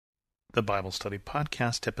The Bible Study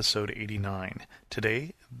Podcast, Episode 89.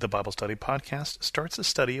 Today, the Bible Study Podcast starts a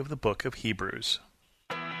study of the book of Hebrews.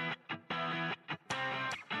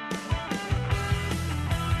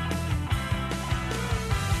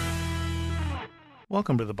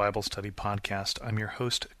 Welcome to the Bible Study Podcast. I'm your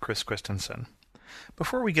host, Chris Christensen.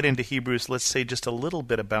 Before we get into Hebrews, let's say just a little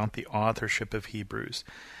bit about the authorship of Hebrews.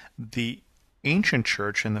 The ancient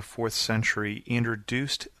church in the 4th century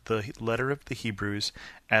introduced the letter of the Hebrews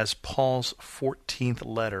as Paul's 14th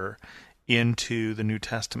letter into the New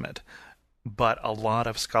Testament. But a lot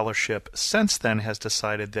of scholarship since then has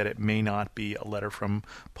decided that it may not be a letter from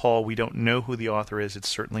Paul. We don't know who the author is. It's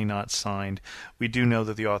certainly not signed. We do know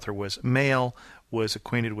that the author was male, was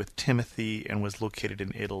acquainted with Timothy, and was located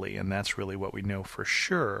in Italy, and that's really what we know for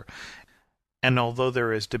sure. And although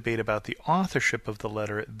there is debate about the authorship of the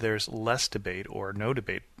letter, there's less debate, or no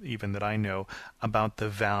debate even that I know, about the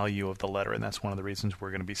value of the letter, and that's one of the reasons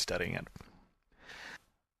we're going to be studying it.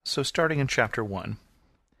 So starting in chapter 1.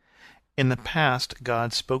 In the past,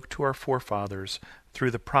 God spoke to our forefathers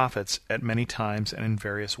through the prophets at many times and in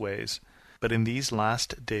various ways. But in these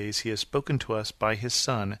last days he has spoken to us by his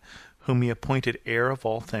Son, whom he appointed heir of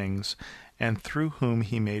all things, and through whom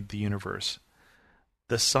he made the universe.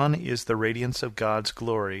 The Son is the radiance of God's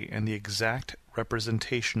glory and the exact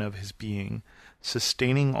representation of his being,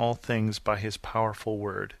 sustaining all things by his powerful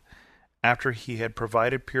word. After he had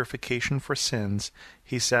provided purification for sins,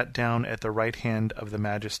 he sat down at the right hand of the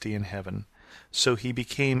Majesty in heaven. So he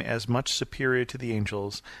became as much superior to the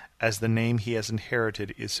angels as the name he has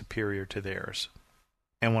inherited is superior to theirs.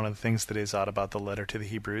 And one of the things that is odd about the letter to the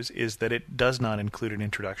Hebrews is that it does not include an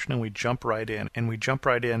introduction, and we jump right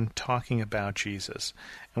in talking about Jesus.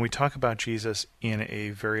 And we talk about Jesus in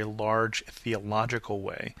a very large theological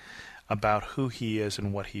way about who he is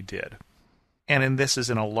and what he did. And this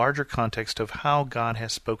is in a larger context of how God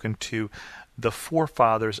has spoken to the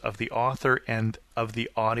forefathers of the author and of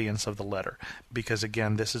the audience of the letter. Because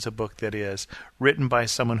again, this is a book that is written by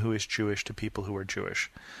someone who is Jewish to people who are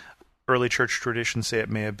Jewish. Early church traditions say it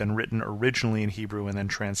may have been written originally in Hebrew and then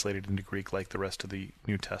translated into Greek like the rest of the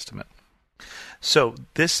New Testament. So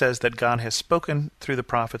this says that God has spoken through the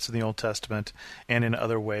prophets in the Old Testament and in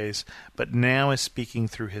other ways, but now is speaking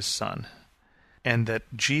through his Son. And that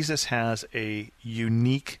Jesus has a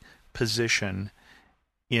unique position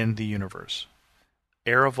in the universe.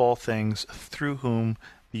 Heir of all things, through whom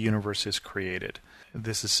the universe is created.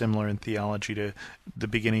 This is similar in theology to the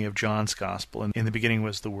beginning of John's Gospel. And in the beginning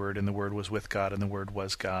was the Word, and the Word was with God, and the Word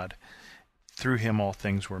was God. Through him all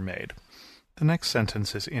things were made. The next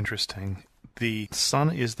sentence is interesting. The Son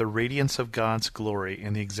is the radiance of God's glory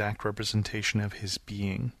and the exact representation of his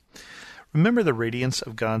being. Remember the radiance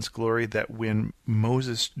of God's glory, that when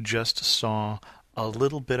Moses just saw a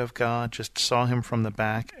little bit of God, just saw him from the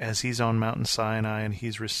back as he's on Mount Sinai and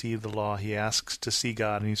he's received the law, he asks to see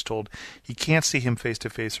God and he's told he can't see him face to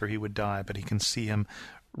face or he would die, but he can see him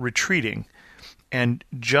retreating. And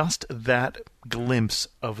just that glimpse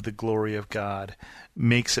of the glory of God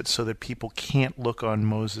makes it so that people can't look on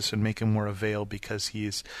Moses and make him wear a veil because he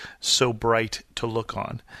is so bright to look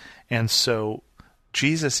on. And so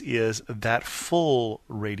Jesus is that full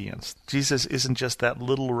radiance. Jesus isn't just that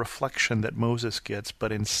little reflection that Moses gets,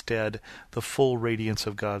 but instead the full radiance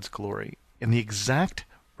of God's glory and the exact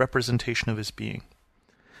representation of his being.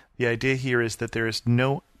 The idea here is that there is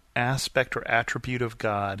no aspect or attribute of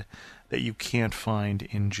God that you can't find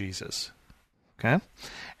in Jesus. Okay?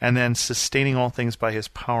 And then sustaining all things by his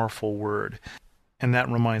powerful word. And that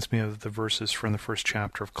reminds me of the verses from the first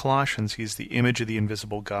chapter of Colossians. He's the image of the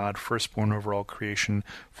invisible God, firstborn over all creation.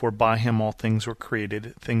 For by him all things were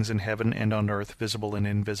created, things in heaven and on earth, visible and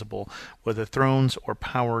invisible, whether thrones or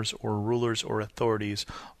powers or rulers or authorities.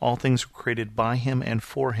 All things were created by him and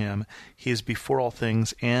for him. He is before all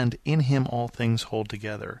things, and in him all things hold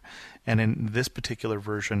together. And in this particular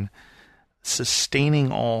version,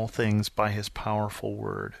 sustaining all things by his powerful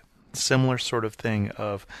word. Similar sort of thing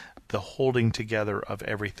of the holding together of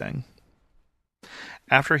everything.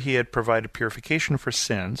 After he had provided purification for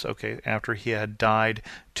sins, after he had died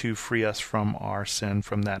to free us from our sin,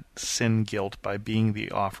 from that sin guilt by being the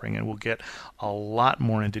offering, and we'll get a lot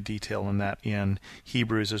more into detail in that in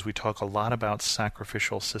Hebrews as we talk a lot about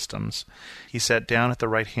sacrificial systems. He sat down at the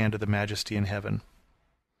right hand of the Majesty in heaven.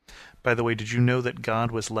 By the way, did you know that God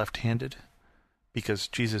was left-handed? Because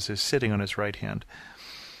Jesus is sitting on his right hand.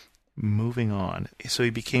 Moving on. So he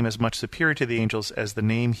became as much superior to the angels as the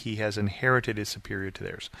name he has inherited is superior to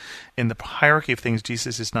theirs. In the hierarchy of things,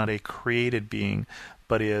 Jesus is not a created being,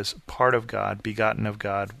 but is part of God, begotten of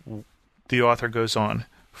God. The author goes on,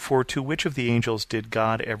 For to which of the angels did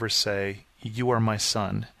God ever say, You are my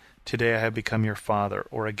son, Today I have become your father.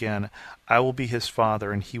 Or again, I will be his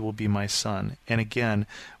father, and he will be my son. And again,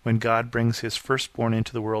 when God brings his firstborn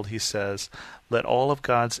into the world, he says, let all of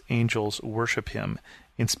God's angels worship him.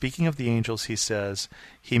 In speaking of the angels, he says,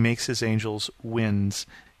 he makes his angels winds,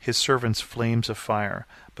 his servants flames of fire.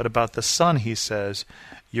 But about the Son he says,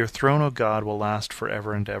 your throne, O God, will last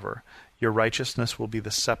forever and ever. Your righteousness will be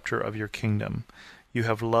the scepter of your kingdom. You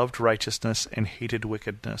have loved righteousness and hated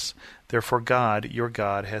wickedness. Therefore God, your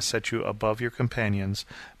God, has set you above your companions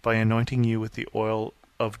by anointing you with the oil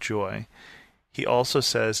of joy. He also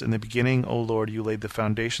says, in the beginning, O Lord, you laid the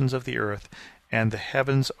foundations of the earth, and the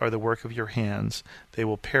heavens are the work of your hands. They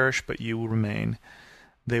will perish, but you will remain.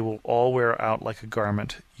 They will all wear out like a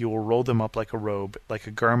garment. You will roll them up like a robe. Like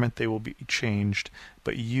a garment they will be changed,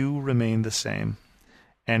 but you remain the same,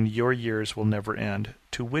 and your years will never end.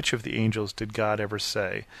 To which of the angels did God ever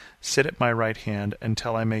say, sit at my right hand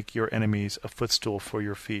until I make your enemies a footstool for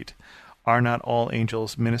your feet? Are not all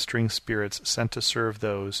angels ministering spirits sent to serve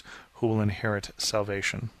those who will inherit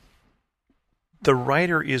salvation? The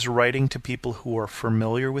writer is writing to people who are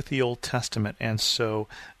familiar with the Old Testament, and so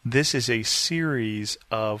this is a series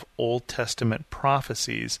of Old Testament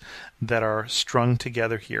prophecies that are strung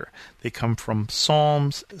together here. They come from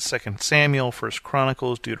Psalms, 2 Samuel, 1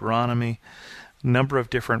 Chronicles, Deuteronomy, a number of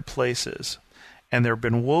different places. And they've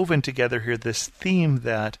been woven together here, this theme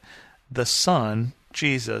that the Son,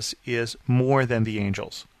 Jesus, is more than the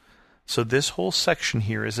angels. So this whole section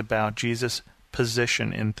here is about Jesus'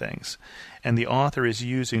 position in things. And the author is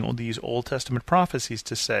using these Old Testament prophecies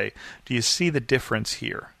to say, do you see the difference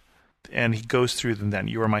here? And he goes through them then.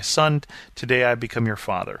 You are my son, today I become your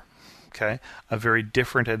father. Okay? A very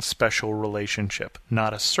different and special relationship.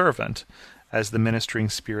 Not a servant, as the ministering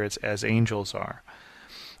spirits, as angels are.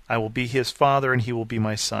 I will be his father, and he will be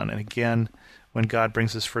my son. And again, when God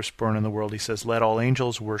brings his firstborn in the world, he says, let all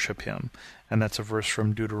angels worship him. And that's a verse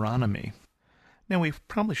from Deuteronomy. Now, we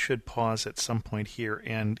probably should pause at some point here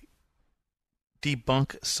and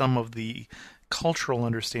debunk some of the cultural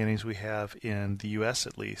understandings we have in the U.S.,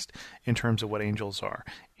 at least, in terms of what angels are.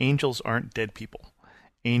 Angels aren't dead people.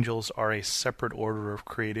 Angels are a separate order of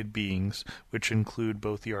created beings, which include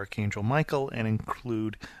both the Archangel Michael and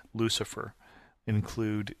include Lucifer,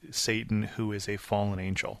 include Satan, who is a fallen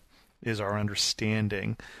angel, is our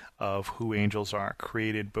understanding of who angels are,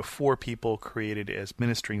 created before people, created as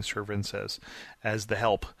ministering servants, as the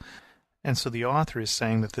help. And so the author is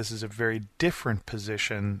saying that this is a very different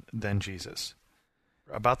position than Jesus.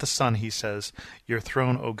 About the Son, he says, your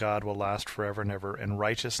throne, O God, will last forever and ever, and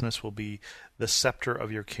righteousness will be the scepter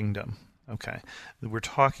of your kingdom. Okay, we're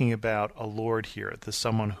talking about a Lord here, the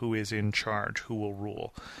someone who is in charge, who will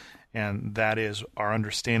rule. And that is our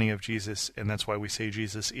understanding of Jesus, and that's why we say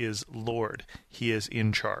Jesus is Lord. He is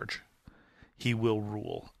in charge. He will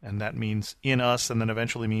rule, and that means in us, and then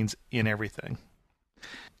eventually means in everything.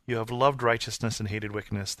 You have loved righteousness and hated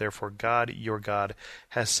wickedness. Therefore God, your God,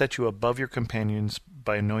 has set you above your companions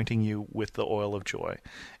by anointing you with the oil of joy.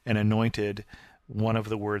 And anointed, one of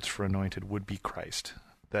the words for anointed would be Christ.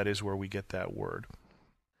 That is where we get that word.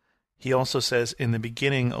 He also says, in the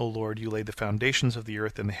beginning, O Lord, you laid the foundations of the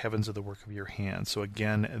earth, and the heavens are the work of your hands. So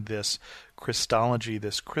again, this Christology,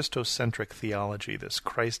 this Christocentric theology, this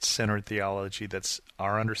Christ-centered theology, that's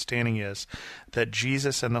our understanding is that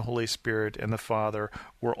Jesus and the Holy Spirit and the Father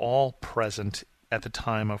were all present at the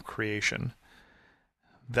time of creation.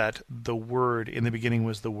 That the Word, in the beginning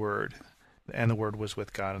was the Word, and the Word was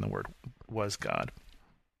with God, and the Word was God.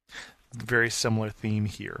 Very similar theme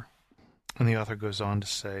here. And the author goes on to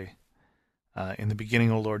say, in the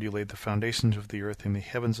beginning, O Lord, you laid the foundations of the earth, and the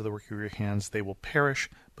heavens are the work of your hands. They will perish,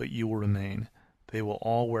 but you will remain. They will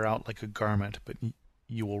all wear out like a garment, but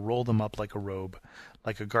you will roll them up like a robe.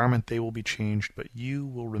 Like a garment they will be changed, but you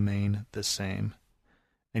will remain the same,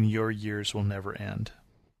 and your years will never end.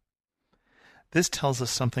 This tells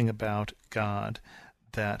us something about God,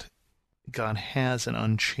 that God has an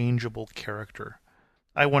unchangeable character.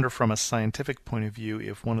 I wonder from a scientific point of view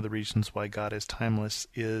if one of the reasons why God is timeless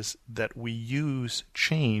is that we use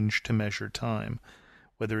change to measure time,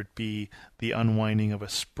 whether it be the unwinding of a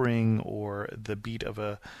spring or the beat of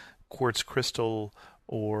a quartz crystal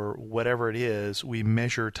or whatever it is, we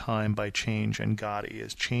measure time by change, and God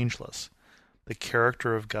is changeless. The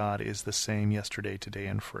character of God is the same yesterday, today,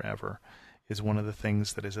 and forever, is one of the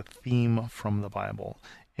things that is a theme from the Bible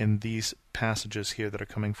in these passages here that are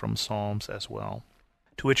coming from Psalms as well.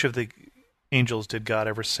 To which of the angels did God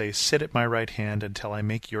ever say, sit at my right hand until I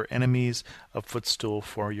make your enemies a footstool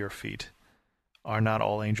for your feet? Are not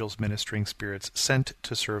all angels ministering spirits sent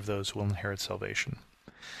to serve those who will inherit salvation?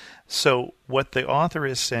 So what the author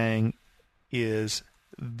is saying is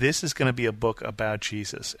this is going to be a book about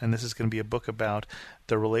Jesus, and this is going to be a book about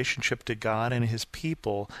the relationship to God and his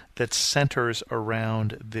people that centers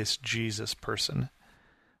around this Jesus person,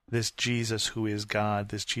 this Jesus who is God,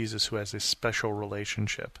 this Jesus who has a special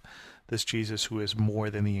relationship, this Jesus who is more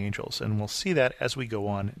than the angels. And we'll see that as we go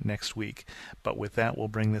on next week. But with that, we'll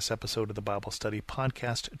bring this episode of the Bible Study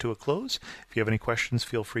Podcast to a close. If you have any questions,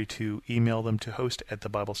 feel free to email them to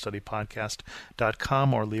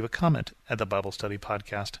host@thebiblestudypodcast.com or leave a comment at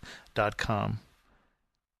thebiblestudypodcast.com.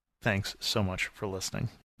 Thanks so much for listening.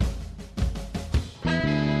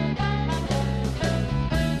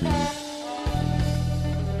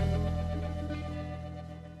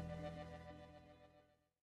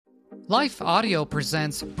 Life Audio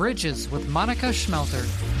presents Bridges with Monica Schmelter.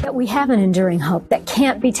 That we have an enduring hope that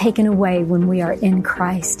can't be taken away when we are in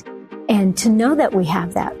Christ. And to know that we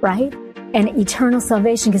have that, right? And eternal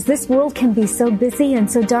salvation, because this world can be so busy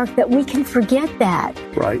and so dark that we can forget that.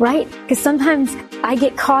 Right? Because sometimes I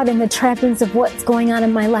get caught in the trappings of what's going on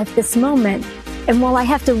in my life this moment. And while I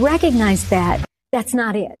have to recognize that, that's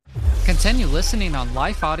not it. Continue listening on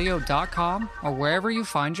lifeaudio.com or wherever you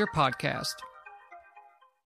find your podcast.